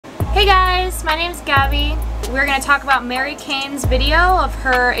Hey guys, my name's Gabby. We're going to talk about Mary Cain's video of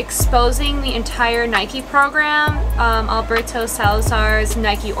her exposing the entire Nike program, Alberto Salazar's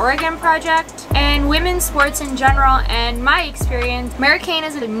Nike Oregon project, and women's sports in general. And my experience, Mary Cain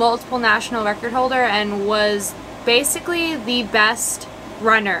is a multiple national record holder and was basically the best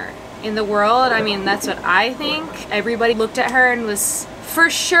runner in the world. I mean, that's what I think. Everybody looked at her and was for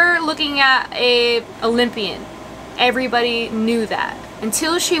sure looking at a Olympian. Everybody knew that.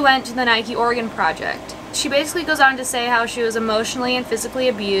 Until she went to the Nike Oregon project. She basically goes on to say how she was emotionally and physically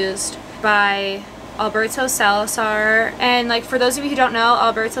abused by Alberto Salazar. And like, for those of you who don't know,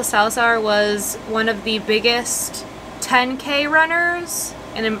 Alberto Salazar was one of the biggest 10K runners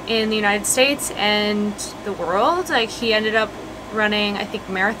in the United States and the world. Like, he ended up running, I think,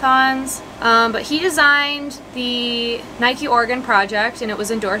 marathons. But he designed the Nike Oregon project, and it was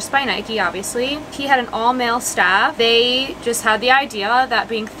endorsed by Nike, obviously. He had an all-male staff. They just had the idea that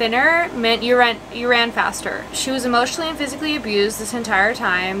being thinner meant you ran faster. She was emotionally and physically abused this entire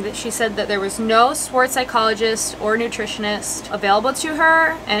time. She said that there was no sports psychologist or nutritionist available to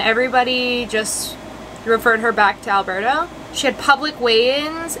her, and everybody just referred her back to Alberto. She had public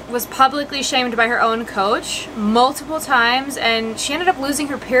weigh-ins, was publicly shamed by her own coach multiple times, and she ended up losing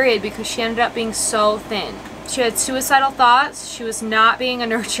her period because she ended up being so thin. She had suicidal thoughts. She was not being a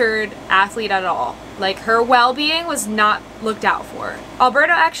nurtured athlete at all. Like, her well-being was not looked out for.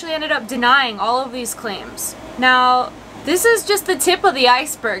 Alberto actually ended up denying all of these claims. Now, this is just the tip of the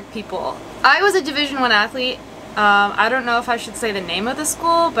iceberg, people. I was a Division I athlete. I don't know if I should say the name of the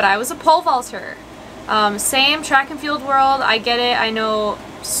school, but I was a pole vaulter. Same track and field world, I get it. I know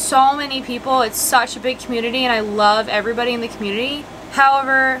so many people. It's such a big community and I love everybody in the community.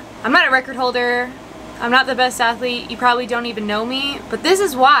 However, I'm not a record holder. I'm not the best athlete. You probably don't even know me, but this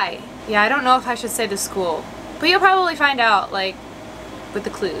is why. Yeah, I don't know if I should say the school, but you'll probably find out, like, with the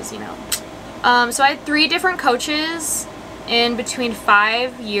clues, you know. So I had 3 different coaches in between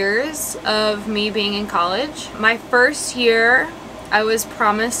 5 years of me being in college. My first year, I was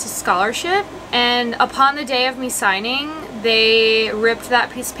promised a scholarship, and upon the day of me signing, they ripped that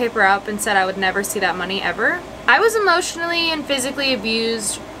piece of paper up and said I would never see that money ever. I was emotionally and physically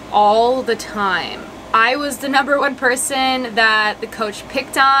abused all the time. I was the #1 person that the coach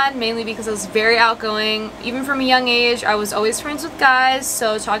picked on, mainly because I was very outgoing. Even from a young age, I was always friends with guys,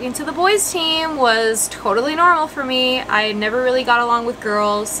 so talking to the boys team was totally normal for me. I never really got along with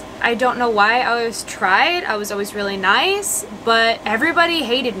girls. I don't know why. I always tried. I was always really nice, but everybody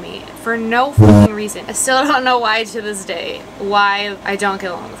hated me for no fucking reason. I still don't know why to this day, why I don't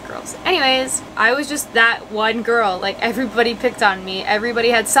get along with girls. Anyways, I was just that one girl. Like, everybody picked on me. Everybody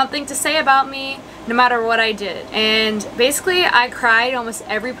had something to say about me, no matter what I did. And basically, I cried almost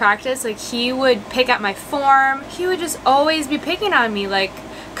every practice. Like, he would pick at my form. He would just always be picking on me, like,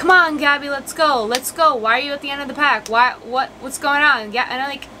 come on, Gabby, let's go. Let's go. Why are you at the end of the pack? What's going on? Yeah,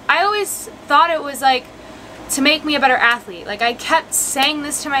 and I always thought it was, like, to make me a better athlete. Like, I kept saying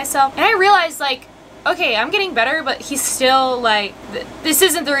this to myself, and I realized, like, okay, I'm getting better, but he's still, like, this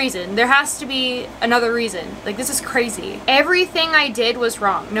isn't the reason. There has to be another reason. Like, this is crazy. Everything I did was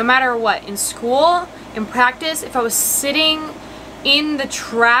wrong, no matter what. In school, in practice, if I was sitting in the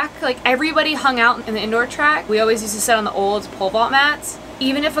track, like, everybody hung out in the indoor track. We always used to sit on the old pole vault mats.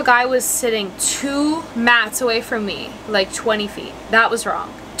 Even if a guy was sitting 2 mats away from me, like 20 feet, that was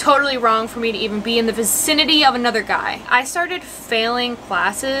wrong. Totally wrong for me to even be in the vicinity of another guy. I started failing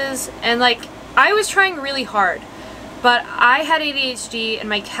classes, and, like, I was trying really hard, but I had ADHD, and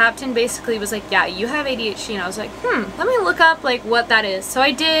my captain basically was like, yeah, you have ADHD, and I was like, let me look up, like, what that is. So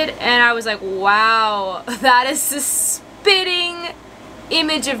I did, and I was like, wow, that is the spitting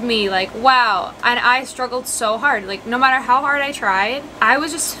image of me. Like, wow. And I struggled so hard. Like, no matter how hard I tried, I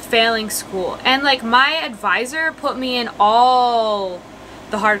was just failing school. And, like, my advisor put me in all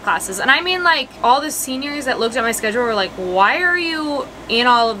the hard classes. And I mean, like, all the seniors that looked at my schedule were like, why are you in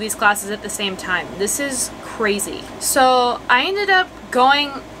all of these classes at the same time? This is crazy. So I ended up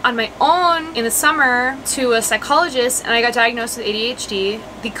going on my own in the summer to a psychologist, and I got diagnosed with ADHD.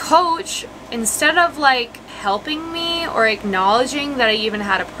 The coach, instead of, like, helping me or acknowledging that I even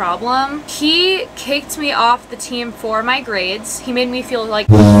had a problem, he kicked me off the team for my grades. He made me feel like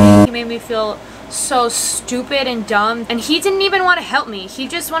he made me feel so stupid and dumb, and he didn't even want to help me. He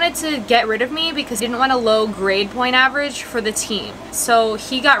just wanted to get rid of me because he didn't want a low grade point average for the team. So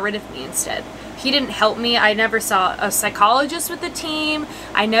he got rid of me instead. He didn't help me. I never saw a psychologist with the team.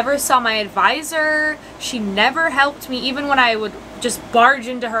 I never saw my advisor. She never helped me. Even when I would just barge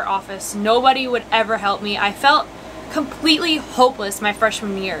into her office, nobody would ever help me. I felt completely hopeless my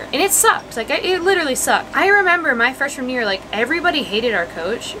freshman year. And it sucked. Like, it literally sucked. I remember my freshman year, like, everybody hated our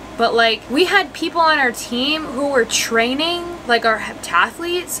coach, but like, we had people on our team who were training, like our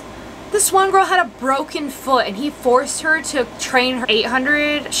heptathletes. This one girl had a broken foot and he forced her to train her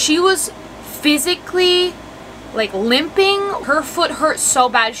 800. She was physically like limping. Her foot hurt so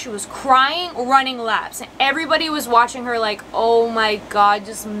bad she was crying, running laps, and everybody was watching her like, oh my god,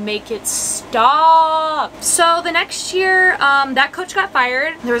 just make it stop. So the next year, that coach got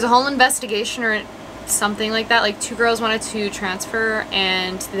fired. There was a whole investigation or something like that. Like 2 girls wanted to transfer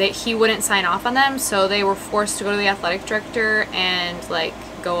and he wouldn't sign off on them, so they were forced to go to the athletic director and like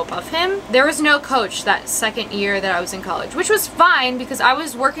go above him. There was no coach that second year that I was in college, which was fine because I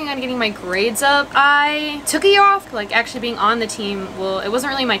was working on getting my grades up. I took a year off, like actually being on the team. Well, it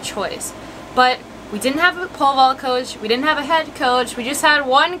wasn't really my choice, but we didn't have a pole vault coach, we didn't have a head coach, we just had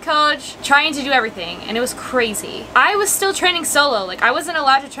one coach trying to do everything, and it was crazy. I was still training solo, like I wasn't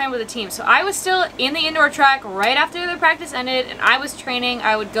allowed to train with a team, so I was still in the indoor track right after the practice ended, and I was training.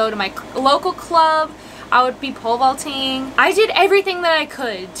 I would go to my local club, I would be pole vaulting. I did everything that I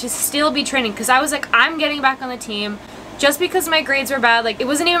could to still be training because I was like, I'm getting back on the team. Just because my grades were bad, like it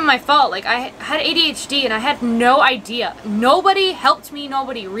wasn't even my fault. Like I had ADHD and I had no idea. Nobody helped me,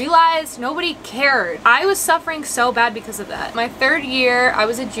 nobody realized, nobody cared. I was suffering so bad because of that. My 3rd year, I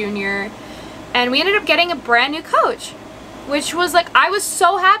was a junior, and we ended up getting a brand new coach, which was like, I was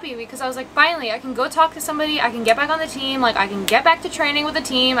so happy because I was like, finally I can go talk to somebody, I can get back on the team, like I can get back to training with the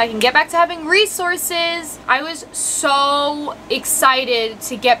team, I can get back to having resources. I was so excited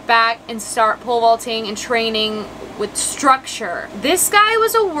to get back and start pole vaulting and training with structure. This guy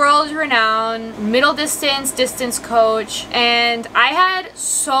was a world-renowned middle distance coach, and I had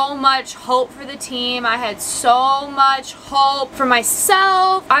so much hope for the team. I had so much hope for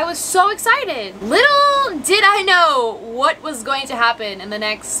myself. I was so excited. Little did I know what was going to happen in the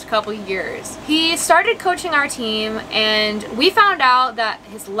next couple years. He started coaching our team, and we found out that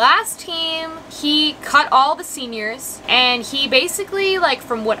his last team, he cut all the seniors, and he basically, like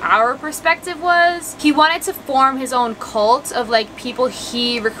from what our perspective was, he wanted to form his own cult of like people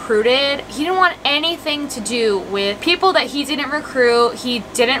he recruited. He didn't want anything to do with people that he didn't recruit. He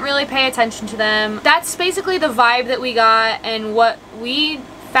didn't really pay attention to them. That's basically the vibe that we got and what we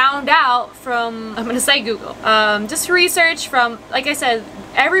found out from, I'm gonna say Google. Just research from, like I said,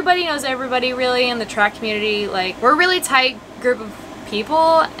 everybody knows everybody really in the track community. Like, we're a really tight group of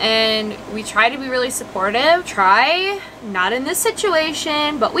people and we try to be really supportive. Not in this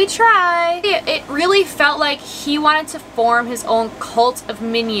situation, but we try. It really felt like he wanted to form his own cult of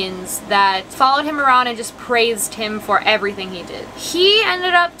minions that followed him around and just praised him for everything he did. He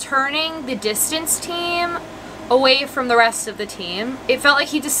ended up turning the distance team away from the rest of the team. It felt like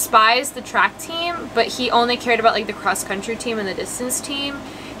he despised the track team, but he only cared about like the cross country team and the distance team.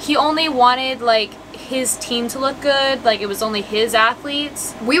 He only wanted like his team to look good, like it was only his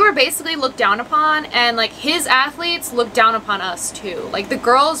athletes. We were basically looked down upon, and like his athletes looked down upon us too. Like the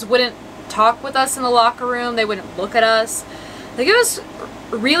girls wouldn't talk with us in the locker room, they wouldn't look at us. Like it was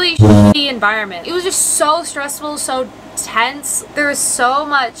a really shitty environment. It was just so stressful, so tense. There was so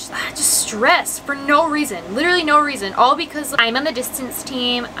much just stress for no reason, literally no reason, all because I'm on the distance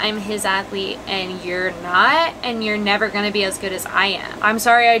team, I'm his athlete, and you're not, and you're never gonna be as good as I am. I'm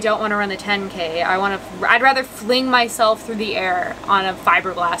sorry, I don't want to run the 10K. I'd rather fling myself through the air on a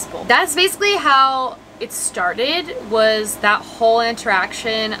fiberglass pole. That's basically how it started, was that whole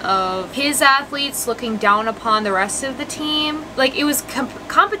interaction of his athletes looking down upon the rest of the team. Like it was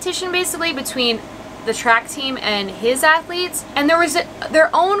competition basically between the track team and his athletes, and there was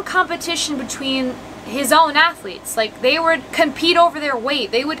their own competition between his own athletes. Like they would compete over their weight,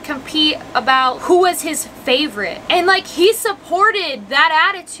 they would compete about who was his favorite, and like he supported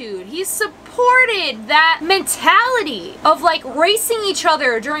that attitude, he supported that mentality of like racing each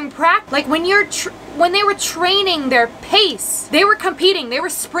other during practice. Like when they were training their pace, they were competing, they were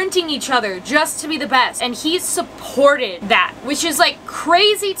sprinting each other just to be the best, and he supported that, which is like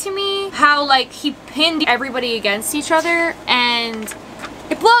crazy to me how like he pinned everybody against each other, and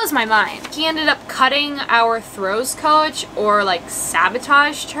it blows my mind. He ended up cutting our throws coach or like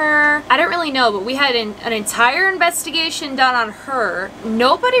sabotaged her. I don't really know, but we had an entire investigation done on her.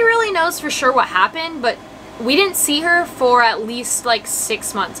 Nobody really knows for sure what happened, but we didn't see her for at least like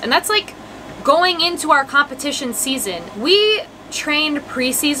 6 months, and that's like going into our competition season. We trained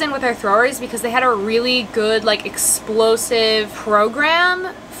preseason with our throwers because they had a really good like explosive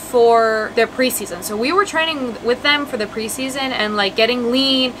program for their preseason. So we were training with them for the preseason and like getting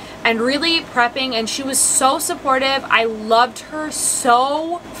lean and really prepping, and she was so supportive. I loved her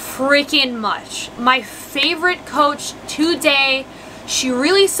so freaking much. My favorite coach today. She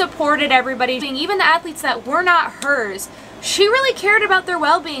really supported everybody, even the athletes that were not hers. She really cared about their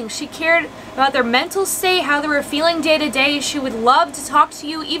well-being. She cared about their mental state, how they were feeling day to day. She would love to talk to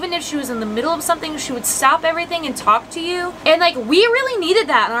you. Even if she was in the middle of something, she would stop everything and talk to you. And like, we really needed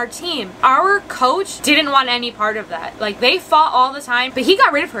that on our team. Our coach didn't want any part of that. Like, they fought all the time, but he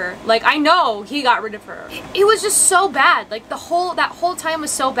got rid of her. Like, I know he got rid of her. It was just so bad. Like, that whole time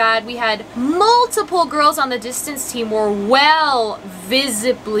was so bad. We had multiple girls on the distance team were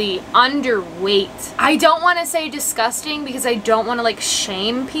visibly underweight. I don't want to say disgusting because I don't want to like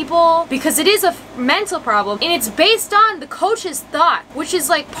shame people, because it is a mental problem and it's based on the coach's thought, which is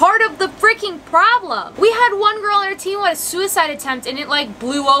like part of the freaking problem. We had one girl on our team who had a suicide attempt and it like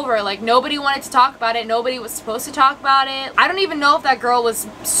blew over. Like, nobody wanted to talk about it. Nobody was supposed to talk about it. I don't even know if that girl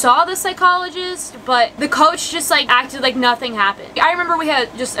saw the psychologist, but the coach just like acted like nothing happened. I remember we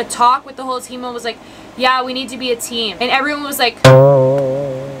had just a talk with the whole team and was like, yeah, we need to be a team. And everyone was like,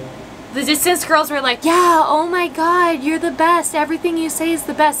 the distance girls were like, yeah, oh my god, you're the best. Everything you say is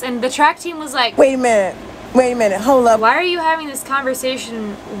the best. And the track team was like, wait a minute, hold up. Why are you having this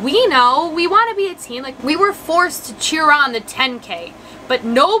conversation? We know, we want to be a team. Like, we were forced to cheer on the 10K, but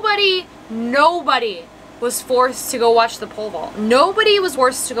nobody was forced to go watch the pole vault. Nobody was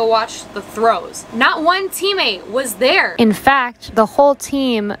forced to go watch the throws. Not one teammate was there. In fact, the whole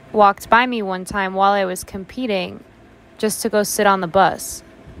team walked by me one time while I was competing just to go sit on the bus.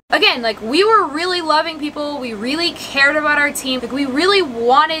 Again, like, we were really loving people. We really cared about our team. Like, we really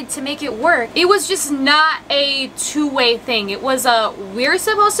wanted to make it work. It was just not a two-way thing. It was we're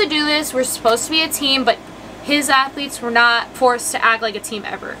supposed to do this. We're supposed to be a team, but his athletes were not forced to act like a team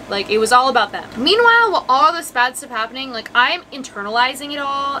ever. Like, it was all about them. Meanwhile, while all this bad stuff happening, like, I'm internalizing it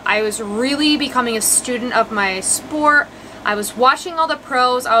all. I was really becoming a student of my sport. I was watching all the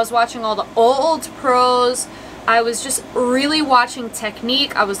pros. I was watching all the old pros. I was just really watching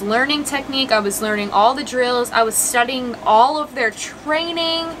technique. I was learning technique. I was learning all the drills. I was studying all of their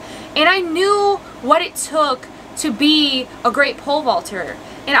training. And I knew what it took to be a great pole vaulter.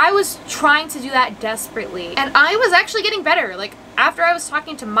 And I was trying to do that desperately. And I was actually getting better. Like, after I was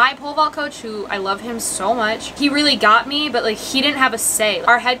talking to my pole vault coach, who I love him so much, he really got me, but like, he didn't have a say.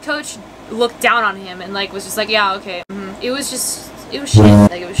 Our head coach looked down on him and like was just like, yeah, okay. It was shit.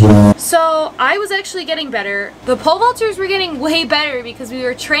 Like, it was shit. So I was actually getting better. The pole vaulters were getting way better because we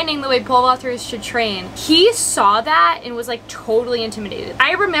were training the way pole vaulters should train. He saw that and was like totally intimidated.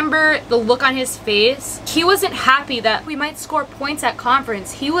 I remember the look on his face. He wasn't happy that we might score points at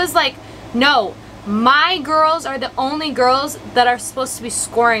conference. He was like, no, my girls are the only girls that are supposed to be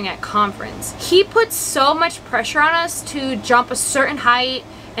scoring at conference. He put so much pressure on us to jump a certain height,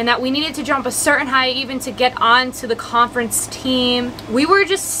 and that we needed to jump a certain height even to get onto the conference team. We were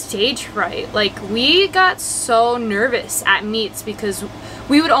just stage fright. Like, we got so nervous at meets because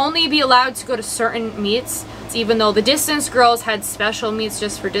we would only be allowed to go to certain meets, even though the distance girls had special meets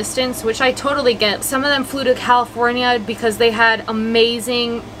just for distance, which I totally get. Some of them flew to California because they had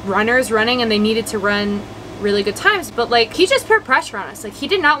amazing runners running and they needed to run really good times, but like, he just put pressure on us. Like, he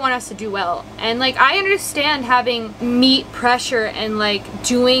did not want us to do well, and like, I understand having meet pressure and like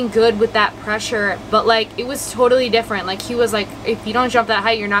doing good with that pressure, but like, it was totally different. Like, he was like, if you don't jump that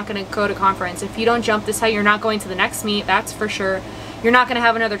height, you're not gonna go to conference. If you don't jump this height, you're not going to the next meet, that's for sure. You're not gonna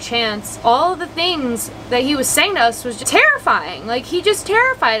have another chance. All the things that he was saying to us was just terrifying. Like, he just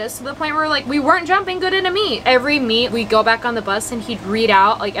terrified us to the point where like, we weren't jumping good in a meet. Every meet, we'd go back on the bus and he'd read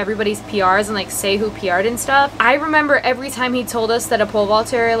out like everybody's PRs and like say who PR'd and stuff. I remember every time he told us that a pole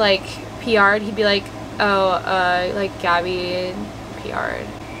vaulter like PR'd, he'd be like, oh, like Gabby PR'd.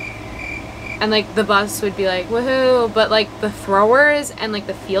 And like, the bus would be like, woohoo. But like, the throwers and like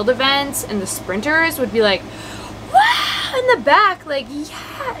the field events and the sprinters would be like, wow, in the back, like,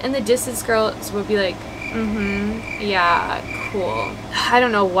 yeah. And the distance girls would be like, yeah, cool. I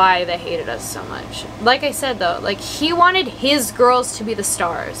don't know why they hated us so much. Like I said though, like, he wanted his girls to be the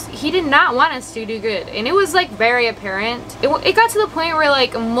stars. He did not want us to do good, and it was like very apparent. It got to the point where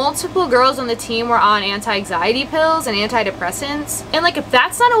like multiple girls on the team were on anti-anxiety pills and antidepressants, and like, if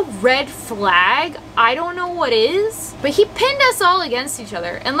that's not a red flag, I don't know what is. But he pinned us all against each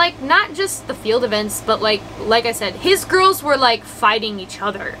other, and like, not just the field events, but like I said, his girls were like fighting each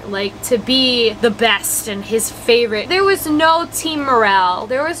other like to be the best and his favorite. There was no no team morale.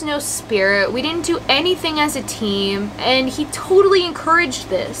 There was no spirit. We didn't do anything as a team, and he totally encouraged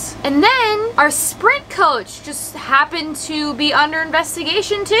this. And then our sprint coach just happened to be under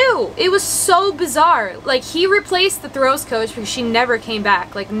investigation too. It was so bizarre. Like, he replaced the throws coach because she never came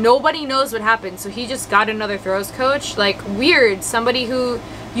back. Like, nobody knows what happened, so he just got another throws coach. Like, weird. Somebody who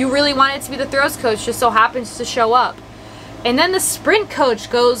you really wanted to be the throws coach just so happens to show up. And then the sprint coach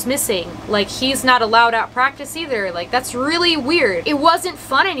goes missing. Like, he's not allowed at practice either. Like, that's really weird. It wasn't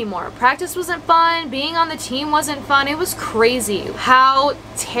fun anymore. Practice wasn't fun. Being on the team wasn't fun. It was crazy how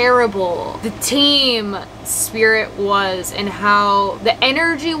terrible the team spirit was and how the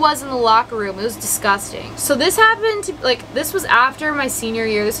energy was in the locker room. It was disgusting. So this happened to, like, this was after my senior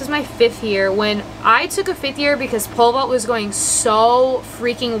year. This was my 5th year when I took a 5th year because pole vault was going so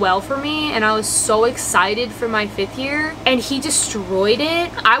freaking well for me and I was so excited for my 5th year. And he destroyed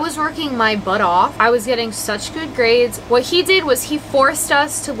it. I was working my butt off. I was getting such good grades. What he did was he forced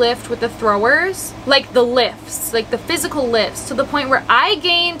us to lift with the throwers, like the lifts, like the physical lifts, to the point where I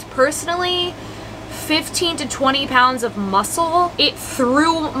gained personally 15 to 20 pounds of muscle. It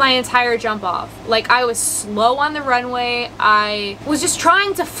threw my entire jump off. Like, I was slow on the runway. I was just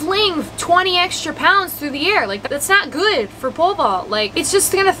trying to fling 20 extra pounds through the air. Like, that's not good for pole vault. Like, it's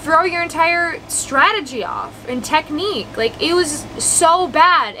just gonna throw your entire strategy off and technique. Like, it was so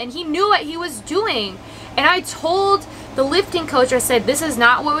bad, and he knew what he was doing. And I told the lifting coach, I said, this is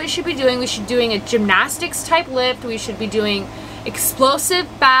not what we should be doing. We should be doing a gymnastics type lift. We should be doing explosive,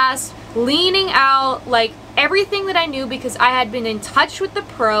 fast, leaning out, like everything that I knew, because I had been in touch with the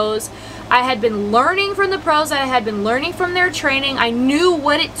pros. I had been learning from the pros. I had been learning from their training. I knew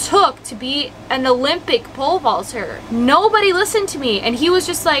what it took to be an Olympic pole vaulter. Nobody listened to me, and he was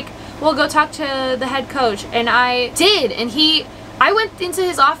just like, well, go talk to the head coach. And I did, and I went into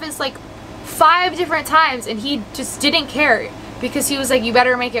his office like 5 different times, and he just didn't care. Because he was like, you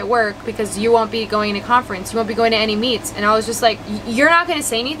better make it work because you won't be going to conference. You won't be going to any meets. And I was just like, you're not going to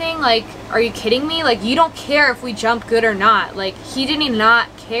say anything? Like, are you kidding me? Like, you don't care if we jump good or not. Like, he didn't not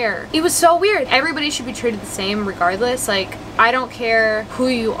care. It was so weird. Everybody should be treated the same regardless. Like, I don't care who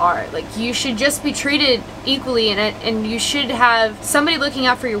you are. Like, you should just be treated equally, and you should have somebody looking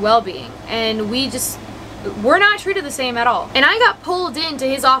out for your well-being. And we're not treated the same at all. And I got pulled into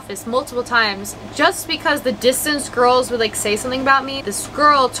his office multiple times just because the distance girls would like say something about me. This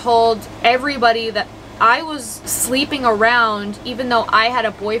girl told everybody that I was sleeping around even though I had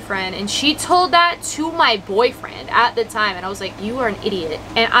a boyfriend, and she told that to my boyfriend at the time, and I was like, you are an idiot.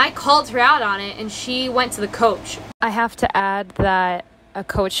 And I called her out on it, and she went to the coach. I have to add that a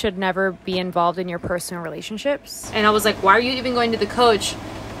coach should never be involved in your personal relationships. And I was like, why are you even going to the coach?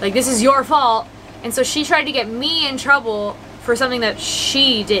 Like, this is your fault. And so she tried to get me in trouble for something that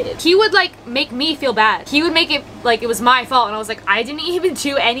she did. He would like make me feel bad. He would make it like it was my fault, and I was like, I didn't even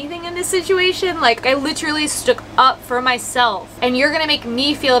do anything in this situation. Like, I literally stuck up for myself, and you're gonna make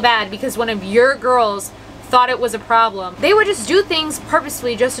me feel bad because one of your girls thought it was a problem. They would just do things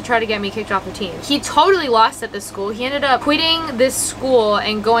purposefully just to try to get me kicked off the team. He totally lost at this school. He ended up quitting this school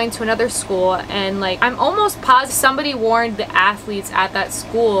and going to another school, and like, I'm almost positive somebody warned the athletes at that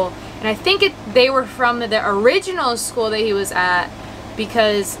school. And I think they were from the original school that he was at,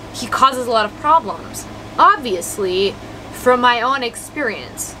 because he causes a lot of problems. Obviously, from my own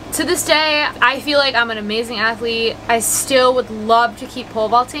experience. To this day, I feel like I'm an amazing athlete. I still would love to keep pole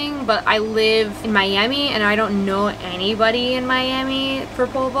vaulting, but I live in Miami and I don't know anybody in Miami for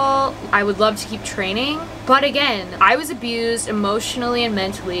pole vault. I would love to keep training. But again, I was abused emotionally and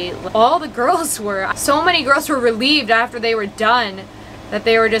mentally. All the girls were. So many girls were relieved after they were done, that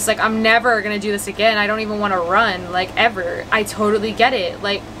they were just like, I'm never gonna do this again. I don't even want to run, like, ever. I totally get it.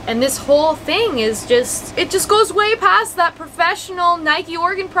 Like, and this whole thing is just, it just goes way past that professional Nike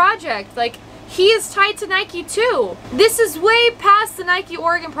Oregon project. Like, he is tied to Nike too. This is way past the Nike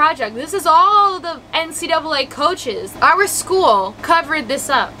Oregon project. This is all the NCAA coaches. Our school covered this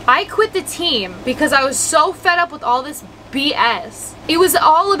up. I quit the team because I was so fed up with all this BS. It was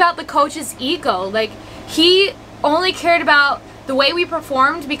all about the coach's ego. Like, he only cared about the way we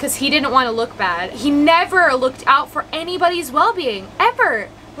performed because he didn't want to look bad. He never looked out for anybody's well-being, ever.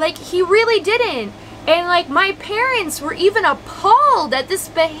 Like, he really didn't. And like, my parents were even appalled at this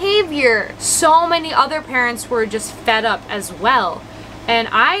behavior. So many other parents were just fed up as well. And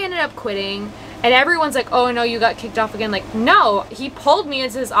I ended up quitting, and everyone's like, oh no, you got kicked off again. Like, no, he pulled me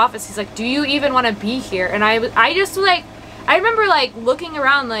into his office. He's like, do you even want to be here? And I just like, I remember like looking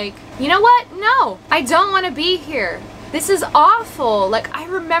around like, you know what? No, I don't want to be here. This is awful. Like, I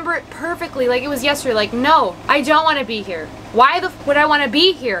remember it perfectly, like it was yesterday. Like, no, I don't want to be here. Why the f would I want to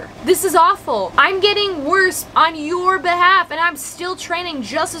be here? This is awful. I'm getting worse on your behalf, and I'm still training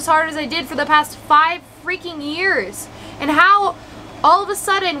just as hard as I did for the past 5 freaking years. And how all of a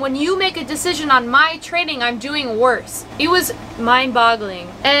sudden, when you make a decision on my training, I'm doing worse. It was mind-boggling.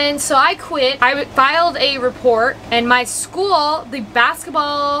 And so I quit. I filed a report, and my school, the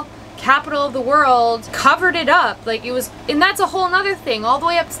basketball capital of the world, covered it up. Like, it was, and that's a whole nother thing, all the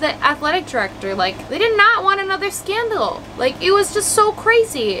way up to the athletic director. Like, they did not want another scandal. Like, it was just so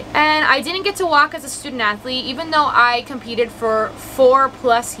crazy. And I didn't get to walk as a student athlete, even though I competed for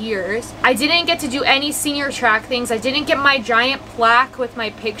 4+ years. I didn't get to do any senior track things. I didn't get my giant plaque with my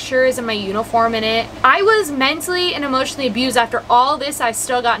pictures and my uniform in it. I was mentally and emotionally abused. After all this, I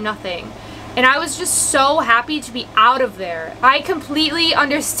still got nothing. And I was just so happy to be out of there. I completely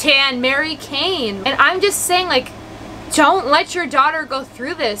understand Mary Cain. And I'm just saying, like, don't let your daughter go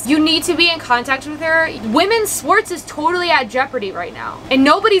through this. You need to be in contact with her. Women's sports is totally at jeopardy right now. And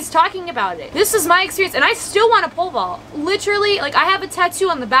nobody's talking about it. This is my experience, and I still want a pole vault. Literally, like, I have a tattoo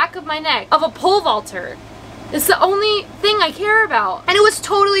on the back of my neck of a pole vaulter. It's the only thing I care about. And it was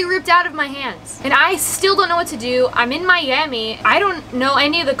totally ripped out of my hands. And I still don't know what to do. I'm in Miami. I don't know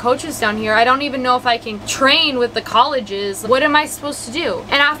any of the coaches down here. I don't even know if I can train with the colleges. What am I supposed to do?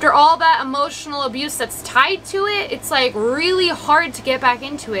 And after all that emotional abuse that's tied to it, it's like really hard to get back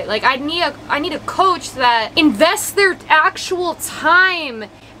into it. Like, I need a coach that invests their actual time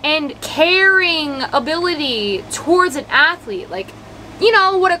and caring ability towards an athlete. Like, you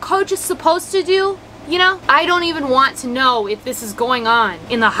know, what a coach is supposed to do. You know, I don't even want to know if this is going on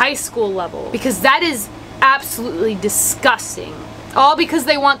in the high school level, because that is absolutely disgusting. All because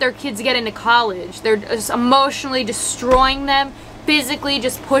they want their kids to get into college. They're just emotionally destroying them, physically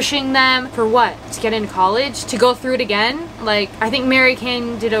just pushing them for what? To get into college? To go through it again? Like, I think Mary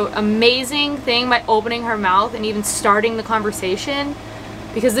Cain did an amazing thing by opening her mouth and even starting the conversation.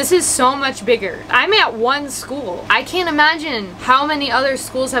 Because this is so much bigger. I'm at one school. I can't imagine how many other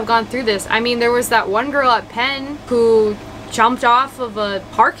schools have gone through this. I mean, there was that one girl at Penn who jumped off of a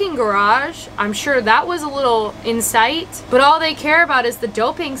parking garage. I'm sure that was a little insight. But all they care about is the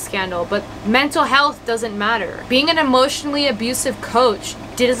doping scandal. But mental health doesn't matter. Being an emotionally abusive coach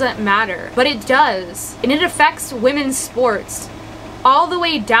doesn't matter. But it does. And it affects women's sports, all the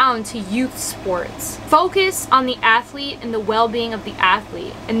way down to youth sports. Focus on the athlete and the well-being of the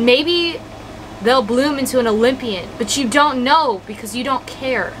athlete, and maybe they'll bloom into an Olympian, but you don't know because you don't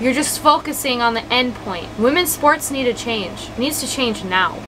care. You're just focusing on the end point. Women's sports need a change. It needs to change now.